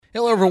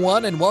Hello,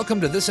 everyone, and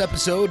welcome to this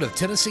episode of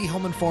Tennessee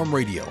Home and Farm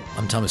Radio.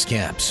 I'm Thomas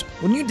Capps.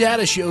 Well, new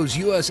data shows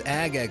U.S.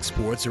 ag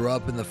exports are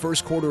up in the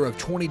first quarter of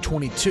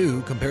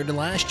 2022 compared to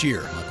last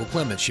year. Michael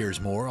Clements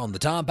shares more on the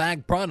top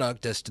ag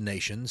product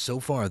destinations so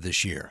far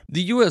this year.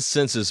 The U.S.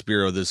 Census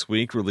Bureau this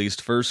week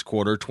released first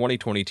quarter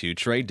 2022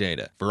 trade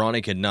data.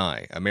 Veronica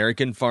Nye,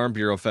 American Farm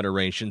Bureau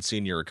Federation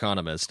senior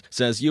economist,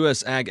 says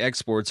U.S. ag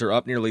exports are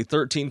up nearly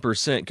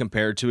 13%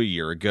 compared to a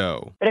year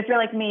ago. But if you're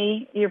like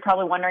me, you're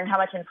probably wondering how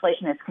much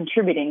inflation is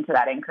contributing to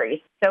that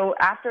increase. So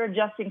after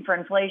adjusting for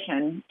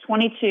inflation,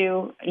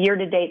 22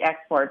 year-to-date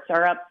exports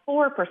are up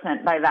 4%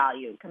 by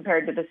value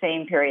compared to the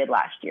same period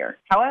last year.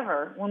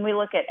 However, when we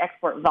look at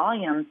export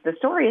volumes, the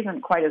story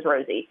isn't quite as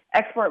rosy.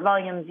 Export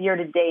volumes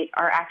year-to-date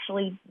are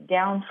actually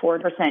down 4%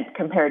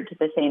 compared to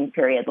the same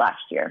period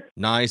last year.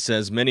 Nye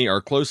says many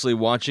are closely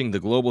watching the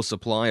global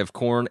supply of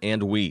corn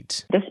and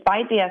wheat.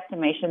 Despite the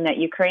estimation that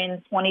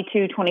Ukraine's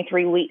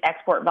 22-23 wheat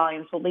export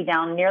volumes will be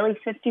down nearly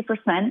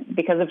 50%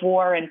 because of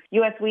war, and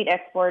U.S. wheat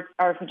exports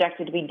are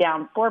projected to be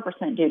down 4%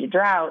 due to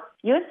drought,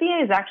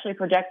 USDA is actually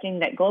projecting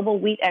that global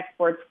wheat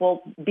exports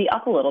will be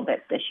up a little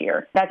bit this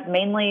year. That's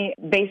mainly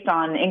based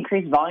on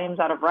increased volumes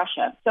out of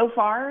Russia. So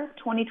far,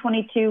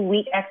 2022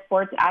 wheat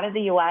exports out of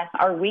the U.S.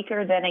 are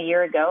weaker than a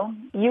year ago.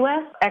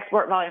 U.S.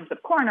 export volumes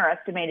of corn are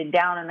estimated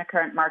down in the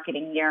current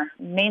marketing year,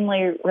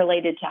 mainly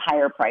related to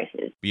higher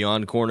prices.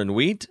 Beyond corn and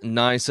wheat,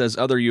 Nye says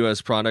other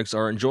U.S. products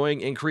are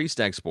enjoying increased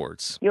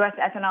exports. U.S.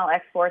 ethanol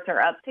exports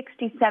are up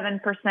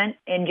 67%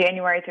 in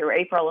January through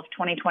April of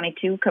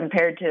 2022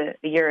 compared to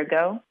a year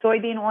ago.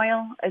 Soybean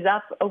oil is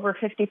up over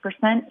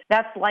 50%.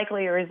 That's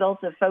likely a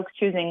result of folks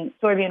choosing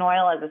soybean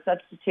oil as a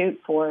substitute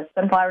for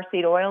sunflower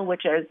seed oil,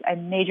 which is a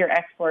major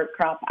export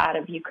crop out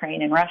of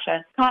Ukraine and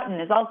Russia. Cotton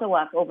is also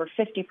up over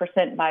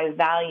 50% by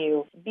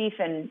value. Beef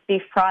and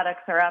beef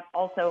products are up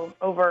also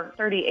over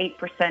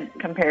 38%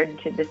 compared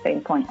to the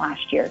same point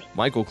last year.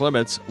 Michael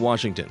Clements,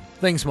 Washington.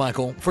 Thanks,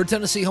 Michael. For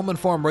Tennessee Home and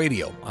Farm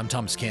Radio, I'm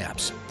Thomas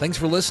Capps. Thanks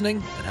for listening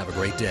and have a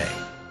great day.